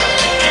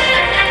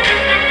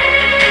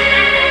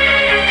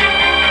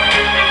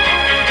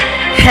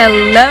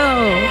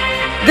Hello,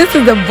 this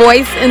is The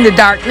Voice in the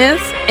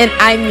Darkness, and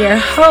I'm your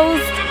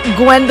host,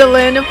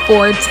 Gwendolyn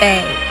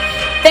Forte.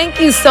 Thank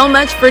you so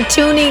much for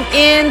tuning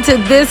in to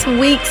this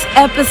week's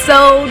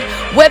episode.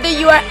 Whether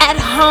you are at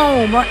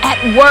home or at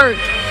work,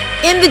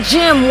 in the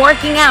gym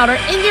working out, or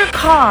in your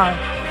car,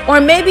 or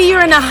maybe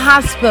you're in a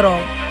hospital,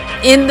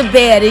 in the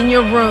bed, in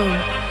your room.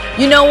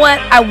 You know what?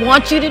 I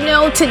want you to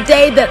know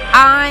today that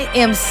I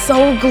am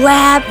so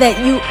glad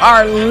that you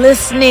are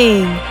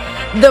listening.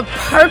 The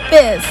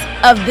purpose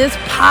of this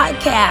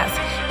podcast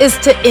is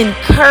to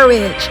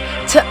encourage,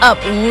 to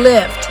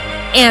uplift,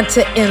 and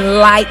to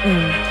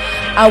enlighten.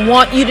 I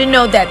want you to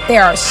know that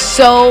there are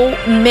so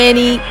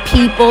many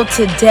people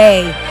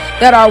today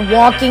that are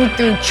walking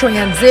through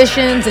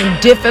transitions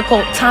and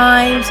difficult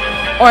times,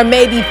 or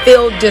maybe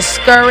feel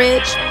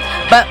discouraged.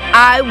 But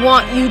I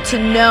want you to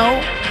know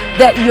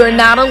that you're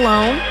not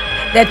alone,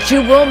 that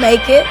you will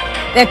make it,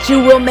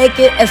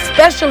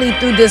 especially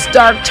through this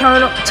dark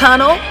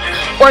tunnel,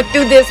 or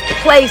through this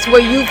place where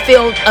you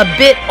feel a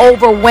bit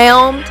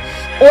overwhelmed,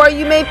 or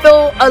you may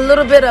feel a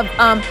little bit of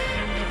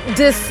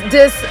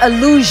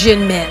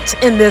disillusionment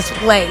in this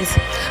place.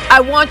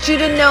 I want you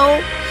to know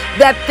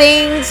that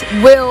things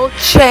will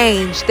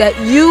change, that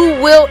you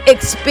will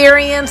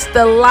experience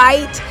the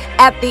light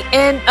at the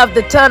end of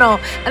the tunnel.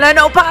 And I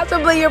know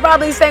possibly you're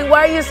probably saying,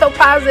 why are you so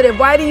positive?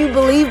 Why do you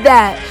believe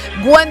that?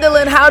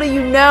 Gwendolyn, how do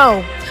you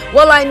know?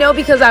 Well, I know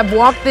because I've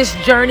walked this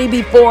journey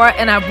before,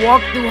 and I've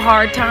walked through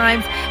hard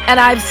times, and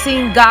I've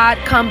seen God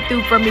come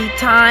through for me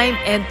time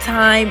and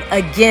time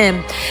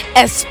again,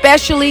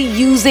 especially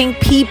using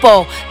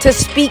people to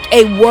speak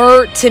a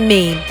word to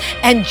me.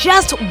 And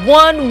just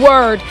one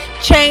word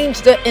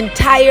changed the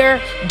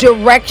entire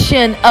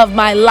direction of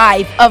my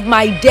life, of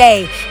my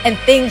day, and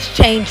things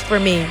changed for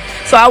me.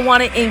 So I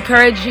want to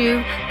encourage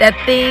you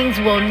that things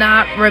will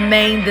not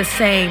remain the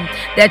same,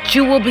 that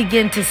you will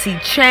begin to see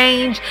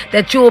change,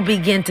 that you will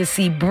begin to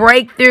see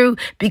breakthrough,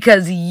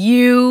 because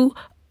you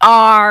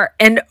are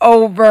an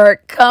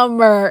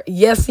overcomer.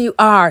 Yes, you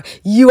are.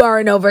 You are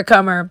an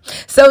overcomer.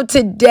 So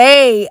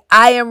today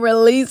I am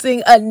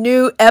releasing a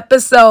new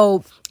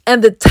episode,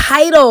 and the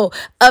title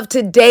of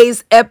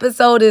today's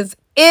episode is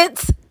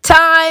It's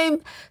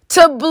Time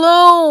to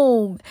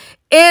Bloom.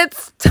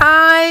 It's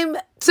time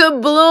to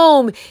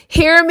bloom.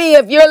 Hear me.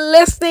 If you're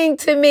listening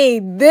to me,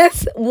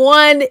 this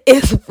one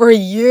is for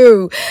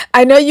you.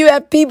 I know you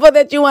have people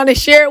that you want to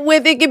share it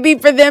with. It could be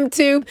for them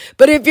too.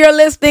 But if you're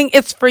listening,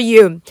 it's for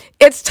you.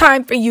 It's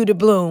time for you to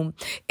bloom.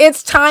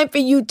 It's time for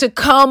you to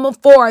come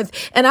forth.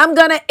 And I'm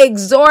going to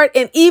exhort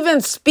and even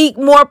speak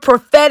more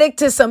prophetic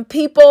to some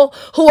people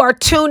who are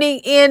tuning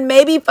in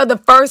maybe for the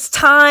first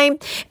time.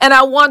 And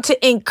I want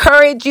to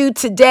encourage you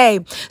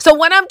today. So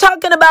when I'm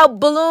talking about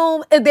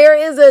bloom, there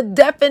is a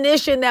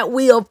definition that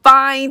we'll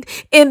find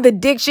in the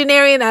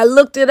dictionary, and I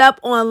looked it up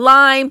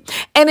online,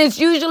 and it's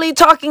usually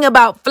talking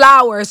about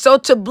flowers. So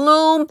to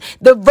bloom,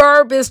 the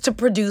verb is to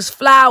produce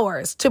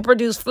flowers,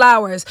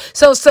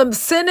 So some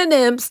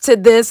synonyms to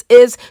this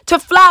is to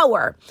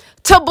flower,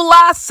 to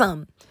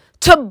blossom,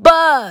 to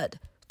bud,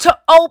 to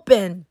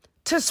open,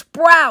 to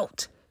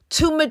sprout,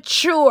 to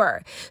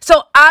mature.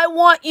 So I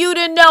want you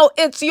to know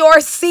it's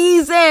your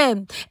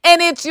season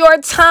and it's your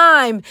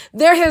time.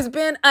 There has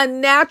been a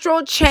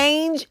natural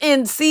change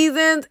in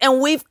seasons, and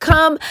we've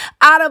come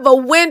out of a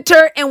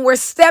winter and we're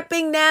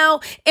stepping now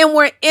and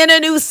we're in a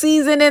new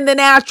season in the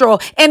natural,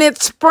 and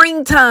it's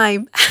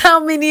springtime.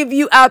 How many of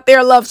you out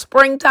there love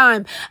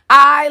springtime?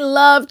 I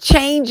love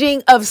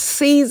changing of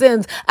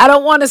seasons. I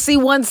don't want to see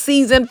one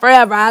season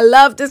forever. I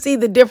love to see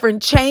the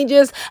different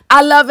changes.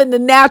 I love in the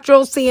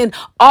natural seeing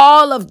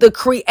all of the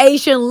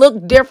creation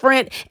look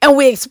different, and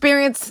we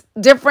experience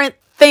different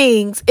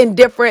things in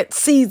different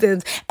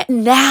seasons.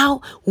 And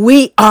now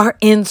we are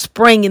in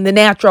spring in the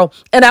natural.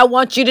 And I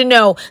want you to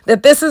know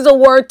that this is a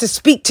word to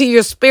speak to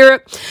your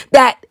spirit,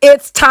 that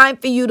it's time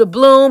for you to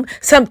bloom.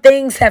 Some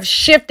things have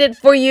shifted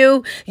for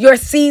you. Your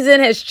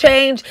season has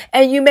changed,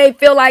 and you may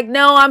feel like,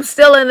 no, I'm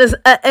still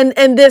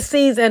in this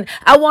season.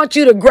 I want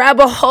you to grab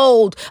a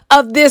hold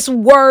of this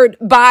word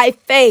by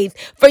faith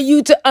for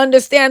you to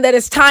understand that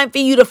it's time for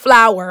you to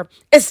flower.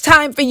 It's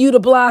time for you to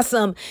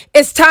blossom.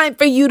 It's time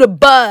for you to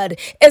bud.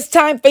 It's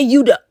time for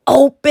you to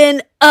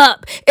open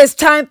up. It's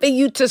time for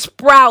you to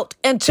sprout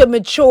and to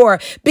mature,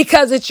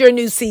 because it's your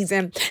new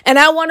season. And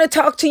I want to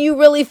talk to you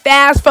really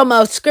fast from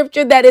a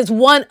scripture that is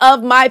one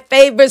of my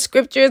favorite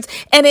scriptures,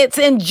 and it's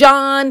in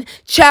John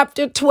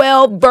chapter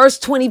 12, verse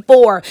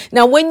 24.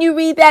 Now, when you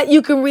read that,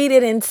 you can read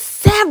it in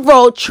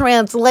several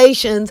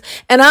translations,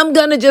 and I'm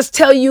going to just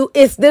tell you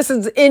this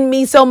is in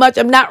me so much.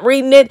 I'm not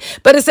reading it,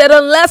 but it said,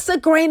 unless a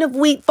grain of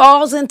wheat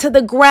falls into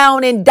the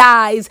ground and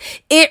dies,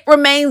 it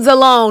remains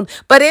alone.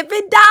 But if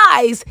it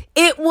dies,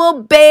 it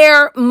will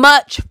bear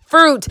much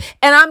fruit.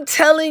 And I'm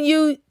telling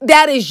you,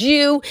 that is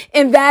you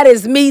and that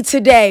is me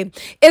today.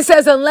 It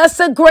says, unless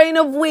a grain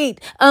of wheat,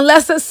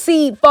 unless a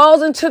seed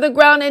falls into the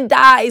ground and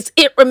dies,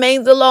 it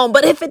remains alone.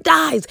 But if it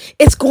dies,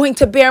 it's going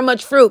to bear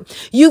much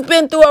fruit. You've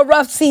been through a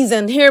rough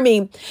season. Hear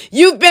me.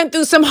 You've been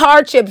through some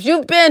hardships.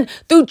 You've been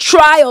through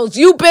trials.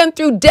 You've been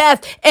through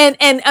death and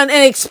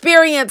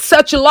experienced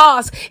such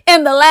loss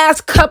in the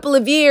last couple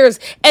of years.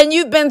 And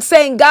you've been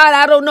saying, God,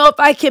 I don't know if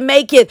I can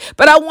make it,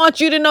 but I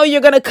want you to know you're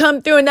going to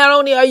come through. And not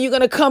only are you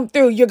going to come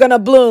through, you're going to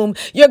bloom,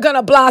 you're going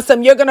to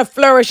blossom, you're going to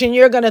flourish, and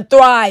you're going to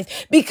thrive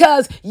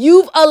because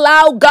you've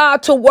allowed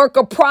God to work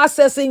a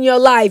process in your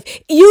life.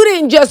 You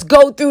didn't just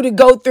go through to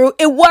go through.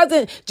 It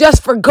wasn't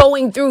just for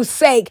going through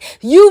sake.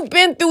 You've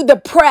been through the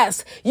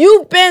press.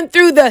 You've been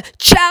through the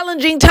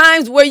challenging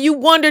times where you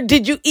wondered,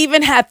 did you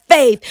even have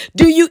faith?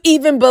 Do you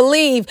even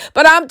believe?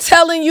 But I'm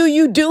telling you,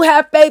 you do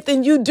have faith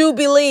and you do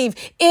believe.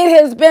 It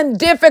has been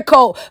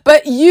difficult,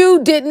 but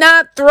you did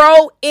not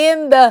throw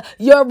in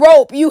your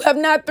rope. You have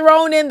not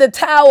thrown in the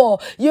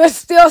towel. You're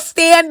still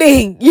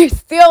standing. You're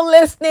still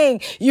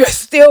listening. You're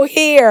still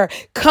here.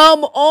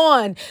 Come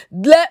on.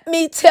 Let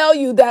me tell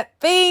you that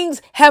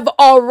things have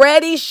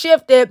already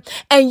shifted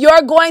and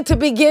you're going to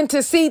begin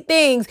to see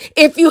things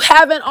if you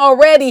haven't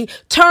already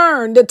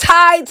turned. The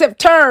tides have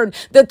turned.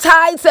 The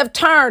tides have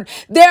turned.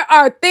 There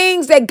are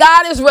things that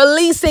God is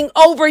releasing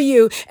over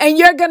you and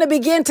you're going to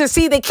begin to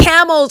see the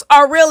camels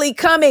are really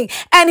coming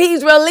and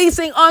he's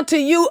releasing onto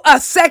you a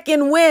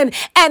second wind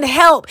and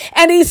help.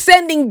 And he's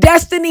sending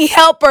destiny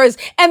helpers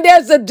and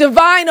there's a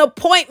divine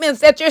appointments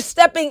that you're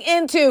stepping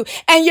into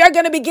and you're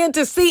going to begin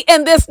to see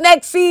in this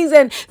next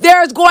season,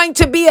 there's going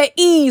to be an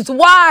ease.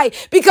 Why?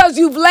 Because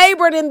you've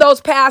labored in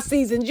those past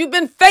seasons. You've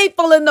been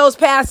faithful in those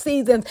past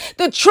seasons.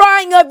 The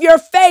trying of your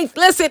faith,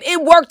 listen,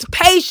 it worked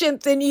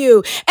patience in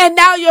you and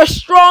now you're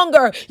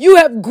stronger. You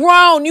have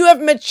grown, you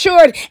have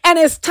matured, and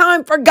it's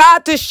time for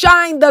God to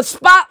shine the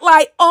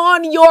spotlight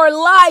on your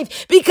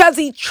life because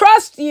he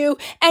trusts you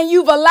and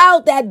you've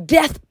allowed that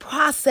death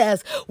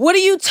process. What are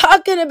you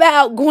talking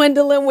about,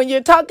 Gwendolyn, when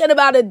you're talking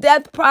about a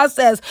death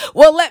process?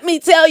 Well, let me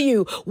tell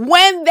you,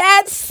 when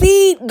that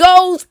seed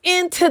goes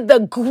into the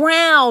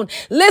ground,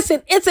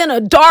 listen, it's in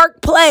a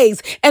dark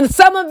place. And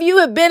some of you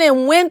have been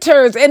in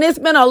winters and it's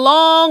been a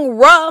long,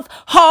 rough,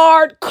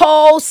 hard,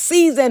 cold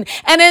season.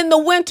 And in the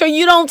winter,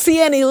 you don't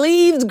see any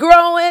leaves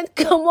growing.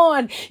 Come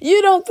on.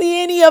 You don't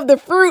see any of the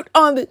fruit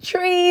on the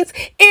trees.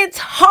 It's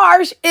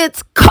harsh.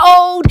 It's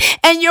cold.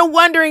 And you're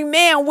wondering,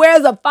 man,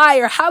 where's a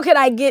fire? How can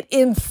I get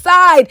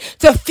inside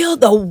to feel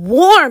the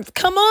warmth?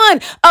 Come on,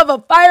 of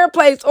a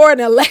fireplace or an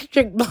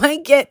electric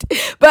blanket.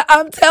 But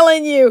I'm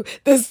telling you,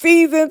 the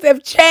seasons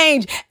have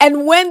changed.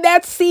 And when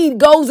that seed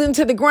goes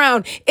into the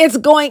ground, it's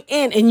going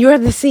in and you're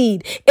the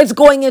seed. It's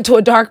going into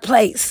a dark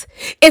place.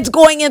 It's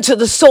going into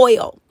the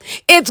soil.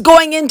 It's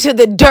going into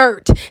the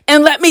dirt.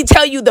 And let me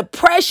tell you, the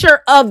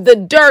pressure of the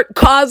dirt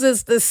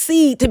causes the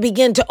seed to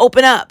begin to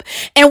open up.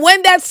 And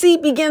when that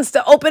seed begins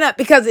to open up,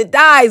 because it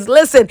dies,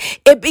 listen,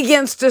 it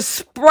begins to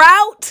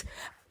sprout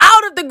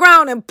out of the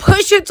ground and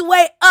push its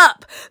way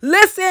up.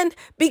 Listen,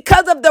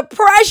 because of the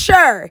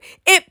pressure,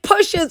 it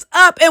pushes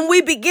up and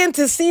we begin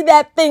to see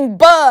that thing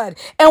bud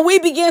and we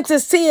begin to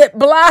see it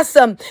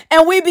blossom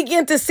and we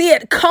begin to see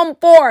it come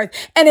forth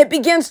and it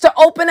begins to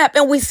open up.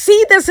 And we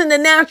see this in the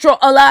natural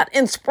a lot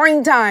in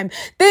springtime.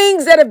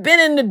 Things that have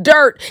been in the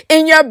dirt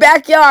in your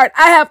backyard.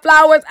 I have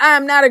flowers. I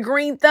am not a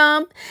green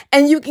thumb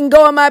and you can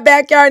go in my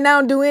backyard now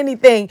and do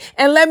anything.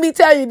 And let me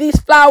tell you,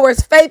 these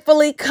flowers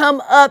faithfully come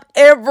up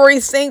every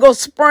single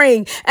spring.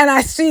 And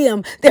I see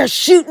them. They're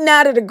shooting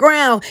out of the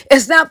ground.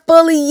 It's not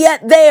fully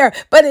yet there,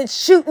 but it's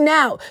shooting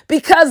out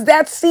because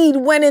that seed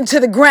went into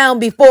the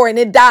ground before and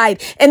it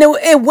died. And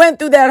it went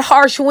through that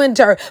harsh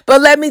winter.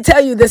 But let me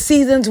tell you, the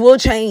seasons will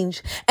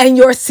change and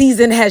your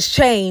season has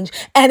changed.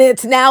 And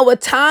it's now a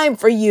time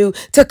for you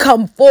to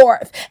come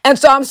forth. And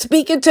so I'm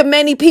speaking to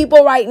many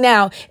people right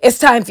now. It's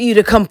time for you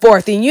to come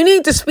forth. And you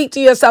need to speak to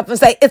yourself and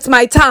say, it's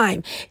my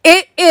time.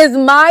 It is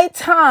my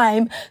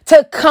time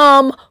to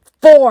come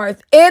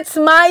forth. It's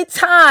my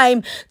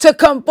time to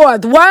come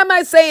forth. Why am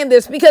I saying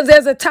this? Because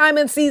there's a time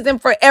and season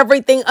for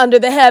everything under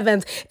the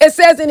heavens. It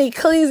says in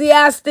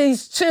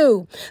Ecclesiastes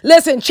 2,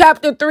 listen,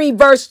 chapter 3,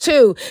 verse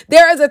 2,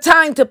 there is a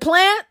time to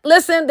plant.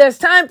 Listen, there's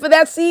time for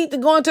that seed to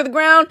go into the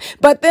ground,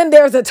 but then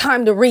there's a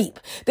time to reap.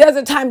 There's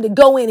a time to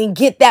go in and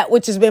get that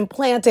which has been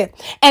planted.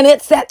 And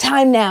it's that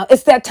time now.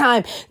 It's that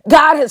time.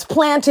 God has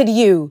planted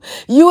you.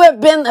 You have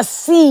been a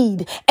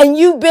seed and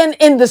you've been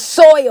in the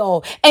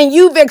soil and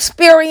you've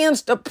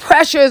experienced the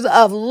pressures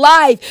of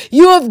life.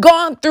 You have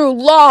gone through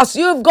loss.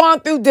 You have gone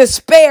through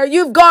despair.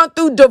 You've gone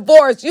through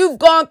divorce. You've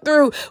gone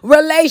through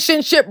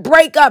relationship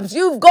breakups.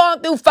 You've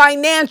gone through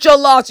financial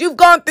loss. You've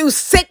gone through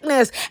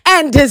sickness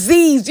and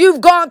disease.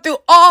 You've gone through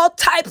all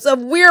types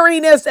of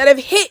weariness that have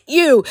hit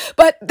you.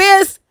 But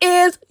this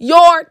is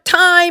your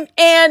time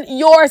and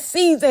your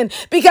season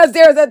because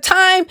there's a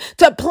time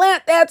to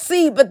plant that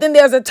seed, but then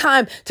there's a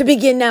time to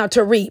begin now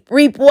to reap.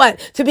 Reap what?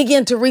 To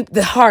begin to reap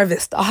the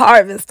harvest, the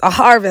harvest, the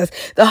harvest,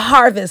 the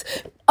harvest.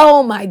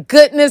 Oh my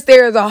goodness,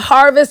 there is a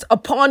harvest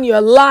upon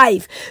your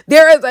life.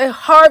 There is a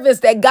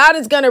harvest that God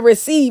is going to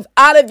receive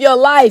out of your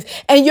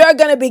life, and you're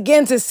going to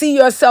begin to see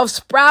yourself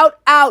sprout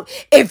out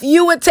if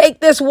you would take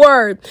this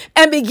word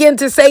and begin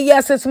to say,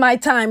 yes, it's my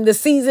time. The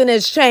season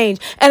has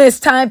changed and it's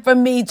time for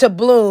me to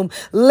bloom.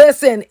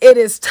 Listen, it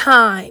is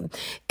time.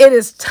 It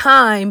is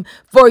time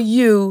for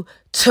you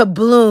to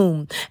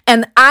bloom.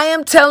 And I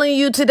am telling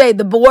you today,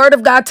 the word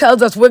of God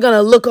tells us we're going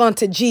to look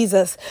onto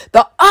Jesus,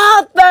 the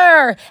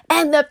author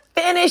and the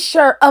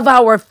finisher of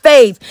our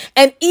faith.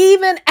 And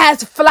even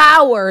as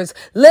flowers,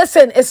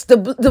 listen, it's the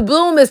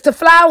bloom is to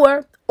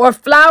flower or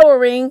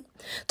flowering,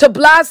 to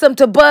blossom,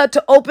 to bud,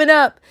 to open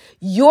up.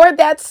 You're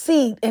that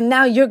seed, and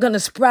now you're going to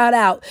sprout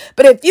out.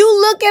 But if you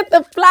look at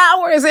the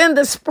flowers in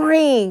the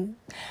spring,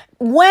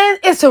 when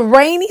it's a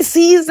rainy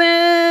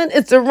season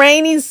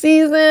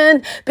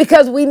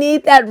because we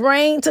need that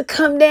rain to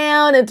come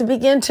down and to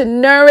begin to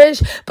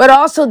nourish, but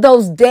also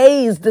those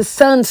days the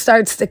sun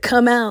starts to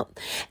come out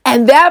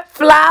and that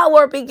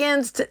flower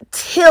begins to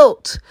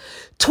tilt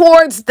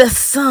towards the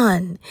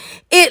sun.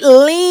 It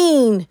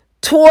leans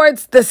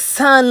towards the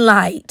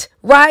sunlight,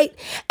 right?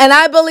 And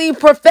I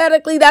believe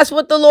prophetically that's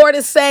what the Lord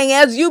is saying.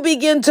 As you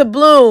begin to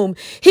bloom,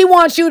 He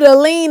wants you to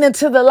lean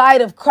into the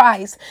light of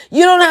Christ.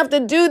 You don't have to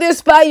do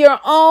this by your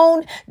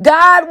own.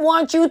 God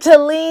wants you to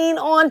lean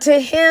onto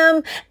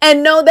Him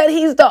and know that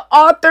He's the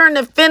author and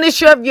the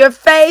finisher of your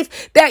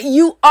faith, that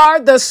you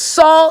are the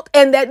salt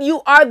and that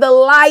you are the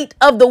light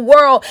of the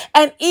world.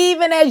 And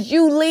even as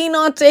you lean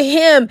onto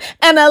Him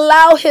and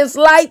allow His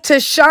light to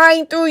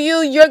shine through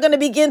you, you're going to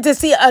begin to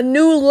see a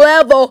new level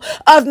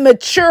of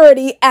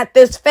maturity at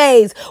this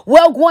phase.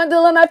 Well,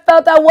 Gwendolyn, I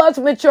felt I was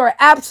mature.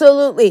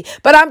 Absolutely.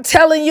 But I'm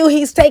telling you,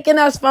 He's taken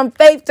us from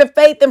faith to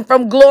faith and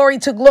from glory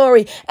to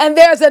glory. And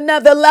there's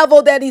another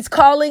level that He's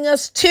calling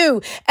us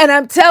to. And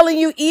I'm telling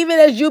you, even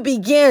as you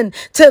begin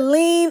to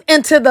lean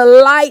into the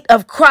light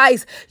of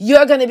Christ,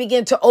 you're going to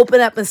begin to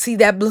open up and see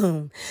that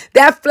bloom.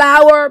 That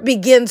flower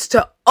begins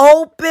to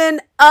open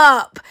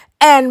up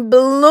and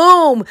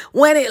bloom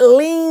when it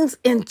leans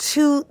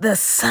into the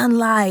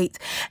sunlight.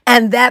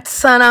 And that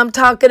sun I'm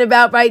talking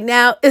about right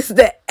now is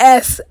the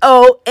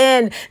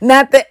S-O-N,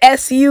 not the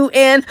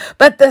S-U-N,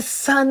 but the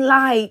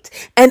sunlight.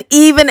 And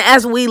even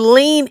as we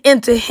lean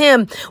into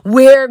Him,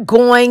 we're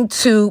going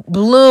to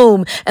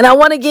bloom. And I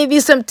want to give you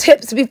some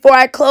tips before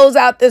I close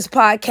out this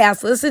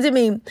podcast. Listen to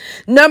me.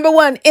 Number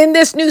one, in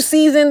this new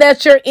season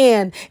that you're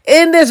in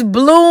this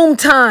bloom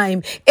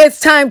time, it's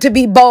time to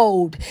be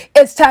bold.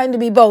 It's time to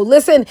be bold.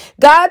 Listen,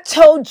 God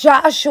told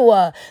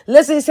Joshua,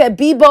 listen, He said,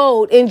 be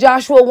bold in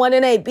Joshua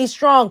 1:8. Be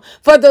strong,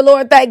 for the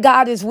Lord thy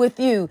God is with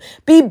you.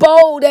 Be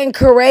bold and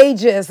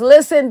courageous.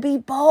 Listen, be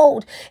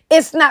bold.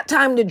 It's not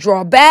time to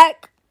draw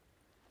back.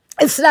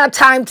 It's not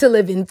time to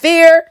live in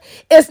fear.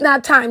 It's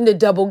not time to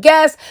double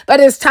guess, but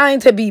it's time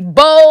to be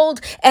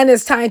bold and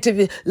it's time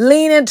to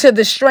lean into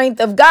the strength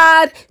of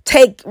God.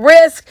 Take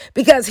risk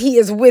because He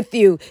is with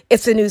you.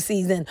 It's a new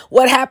season.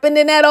 What happened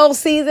in that old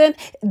season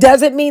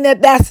doesn't mean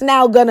that that's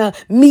now going to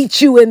meet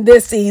you in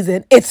this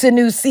season. It's a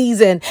new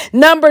season.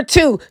 Number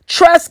two,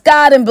 trust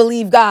God and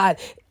believe God.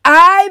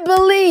 I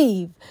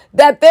believe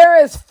that there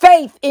is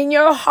faith in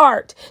your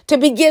heart to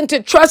begin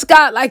to trust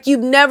God like you've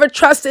never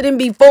trusted Him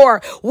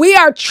before. We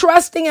are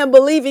trusting and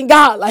believing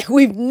God like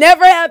we've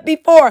never had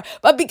before.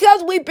 But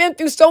because we've been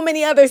through so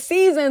many other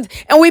seasons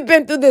and we've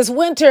been through this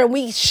winter and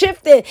we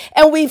shifted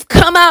and we've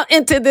come out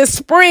into this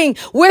spring,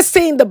 we're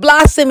seeing the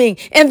blossoming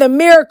and the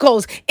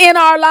miracles in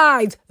our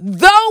lives.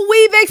 Though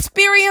we've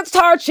experienced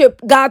hardship,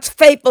 God's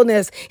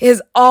faithfulness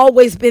has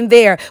always been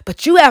there.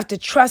 But you have to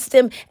trust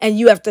Him and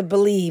you have to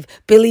believe.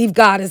 Believe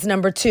God is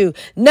number two.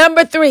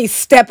 Number three,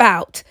 step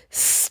out.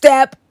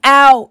 Step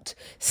out.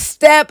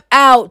 Step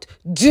out.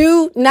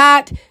 Do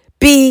not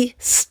be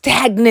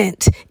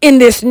stagnant in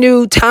this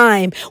new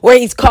time where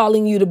He's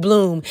calling you to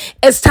bloom.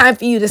 It's time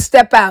for you to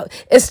step out.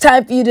 It's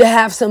time for you to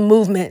have some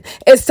movement.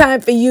 It's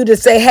time for you to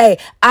say, hey,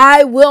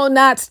 I will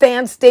not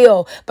stand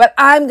still, but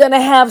I'm going to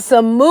have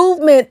some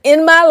movement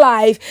in my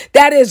life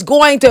that is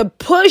going to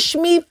push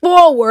me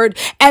forward.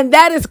 And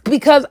that is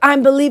because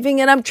I'm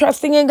believing and I'm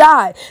trusting in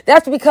God.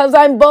 That's because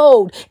I'm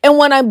bold. And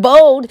when I'm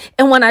bold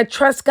and when I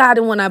trust God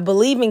and when I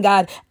believe in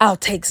God, I'll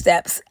take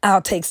steps.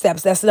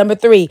 That's number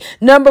three.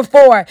 Number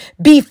four,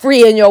 be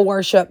free in your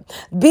worship.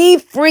 Be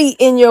free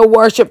in your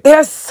worship.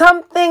 There's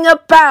something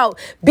about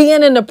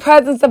being in the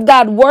presence of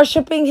God,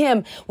 worshiping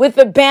Him with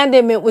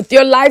abandonment, with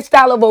your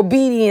lifestyle of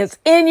obedience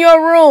in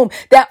your room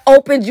that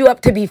opens you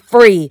up to be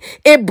free.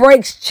 It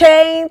breaks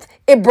chains.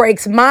 It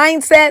breaks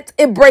mindsets.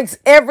 It breaks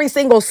every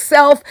single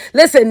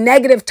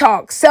negative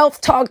talk,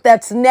 self-talk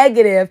that's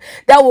negative,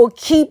 that will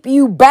keep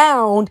you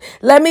bound.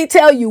 Let me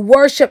tell you,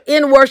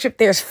 in worship,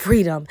 there's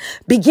freedom.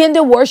 Begin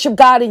to worship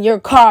God in your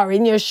car,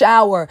 in your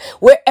shower,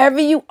 wherever wherever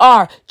you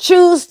are,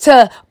 choose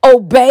to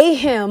obey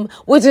him,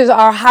 which is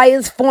our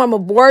highest form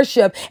of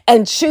worship,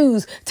 and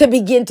choose to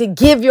begin to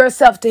give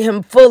yourself to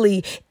him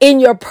fully in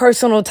your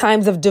personal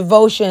times of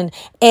devotion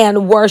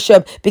and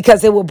worship,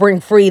 because it will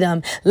bring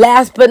freedom.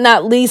 Last but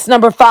not least,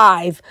 number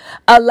 5,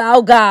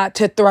 allow God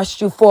to thrust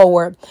you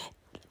forward.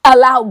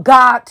 Allow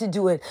God to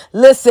do it.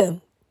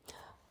 Listen,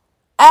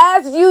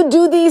 as you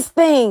do these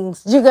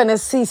things, you're going to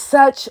see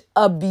such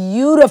a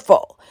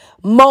beautiful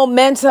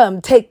momentum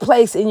take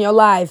place in your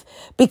life,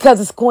 because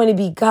it's going to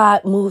be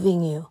God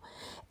moving you.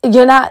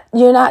 You're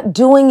not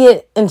doing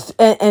it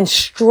and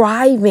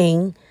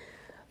striving,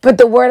 but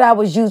the word I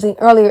was using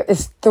earlier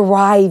is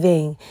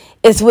thriving.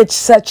 It's with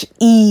such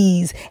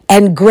ease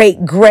and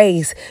great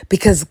grace,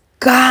 because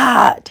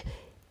God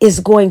is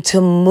going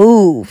to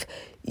move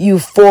you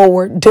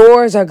forward.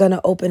 Doors are going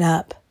to open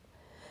up.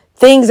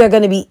 Things are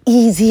going to be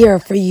easier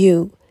for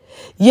you.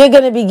 You're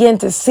going to begin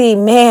to see,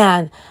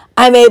 man,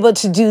 I'm able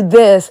to do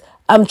this.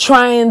 I'm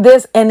trying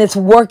this and it's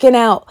working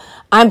out.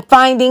 I'm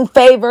finding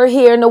favor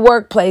here in the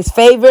workplace,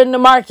 favor in the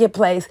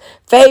marketplace,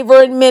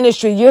 favor in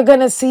ministry. You're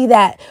going to see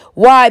that.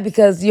 Why?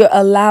 Because you're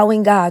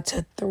allowing God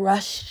to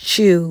thrust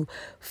you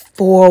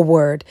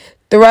forward.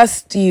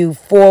 Thrust you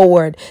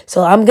forward.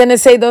 So I'm going to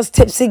say those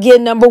tips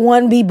again. Number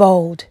 1, be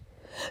bold.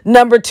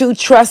 Number 2,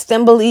 trust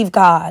and believe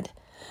God.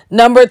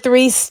 Number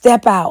 3,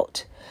 step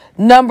out.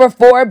 Number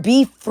 4,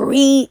 be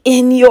free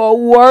in your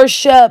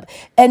worship.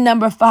 And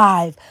number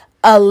 5,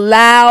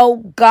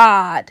 allow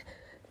God,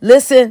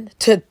 listen,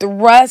 to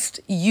thrust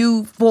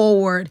you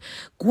forward.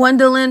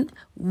 Gwendolyn,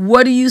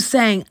 what are you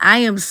saying? I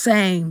am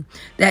saying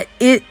that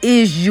it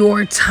is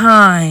your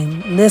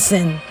time,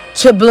 listen,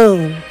 to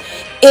bloom.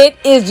 It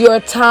is your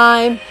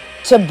time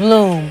to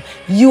bloom.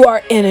 You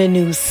are in a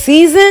new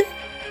season,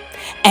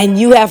 and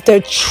you have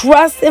to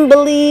trust and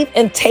believe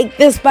and take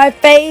this by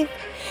faith,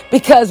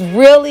 because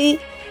really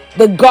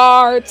the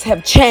guards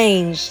have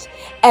changed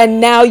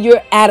and now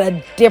you're at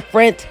a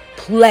different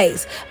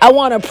place. I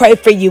want to pray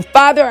for you.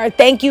 Father, I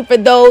thank you for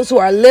those who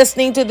are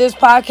listening to this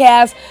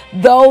podcast,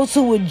 those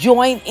who would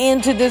join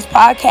into this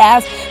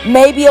podcast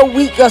maybe a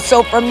week or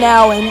so from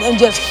now and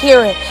just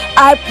hear it.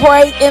 I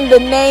pray in the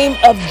name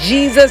of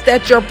Jesus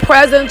that your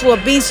presence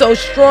will be so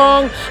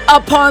strong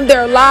upon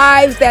their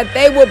lives that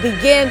they will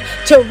begin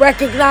to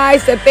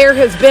recognize that there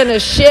has been a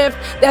shift,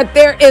 that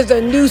there is a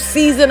new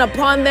season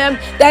upon them,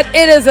 that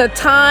it is a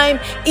time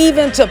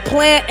even to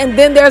plant and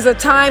then there's a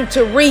time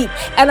to reap.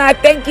 And I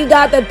thank you,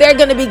 God, that they're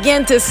going to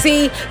begin to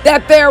see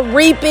that they're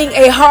reaping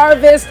a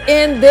harvest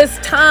in this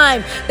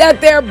time,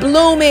 that they're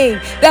blooming,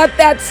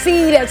 that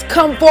seed has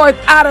come forth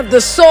out of the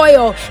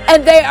soil,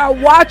 and they are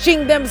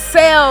watching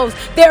themselves,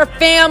 their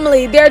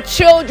family, their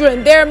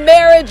children, their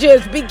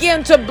marriages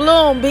begin to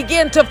bloom,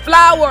 begin to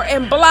flower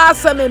and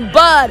blossom and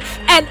bud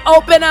and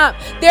open up.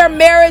 Their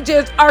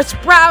marriages are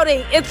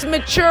sprouting. It's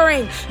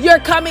maturing. You're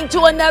coming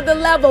to another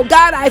level.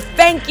 God, I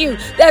thank you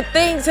that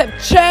things have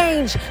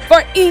changed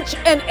for each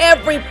and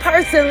every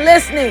person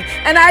listening.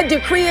 And I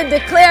decree and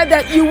declare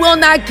that you will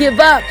not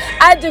give up.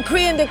 I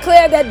decree and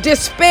declare that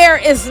despair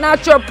is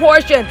not your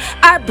portion.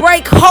 I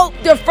break hope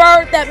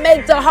deferred that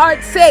makes the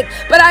heart sick.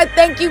 But I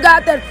thank you,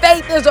 God, that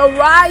faith is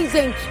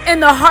arising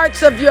in the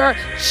hearts of your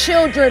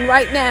children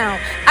right now.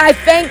 I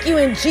thank you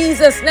in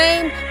Jesus'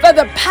 name for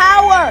the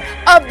power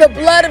of the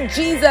blood of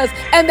Jesus,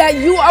 and that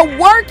you are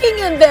working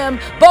in them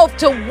both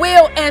to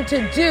will and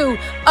to do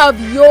of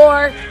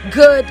your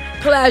good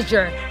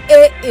pleasure.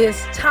 It is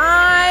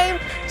time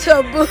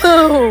to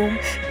bloom.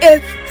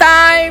 It's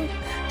time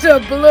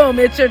to bloom.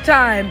 It's your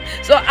time.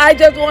 So I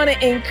just want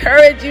to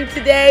encourage you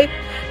today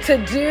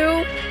to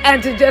do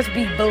and to just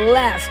be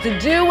blessed, to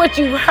do what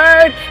you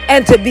heard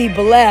and to be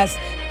blessed.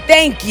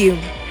 Thank you.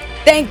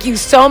 Thank you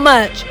so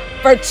much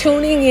for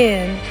tuning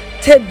in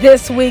to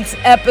this week's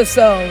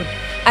episode.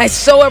 I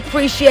so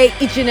appreciate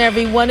each and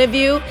every one of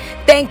you.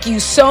 Thank you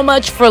so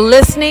much for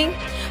listening.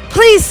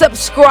 Please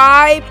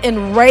subscribe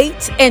and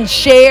rate and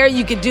share.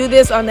 You can do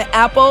this on the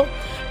Apple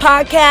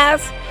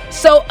Podcast.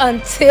 So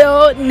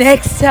until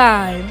next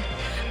time,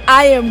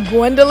 I am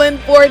Gwendolyn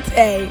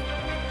Forte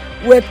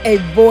with a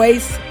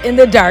voice in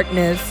the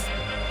darkness,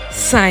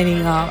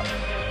 signing off.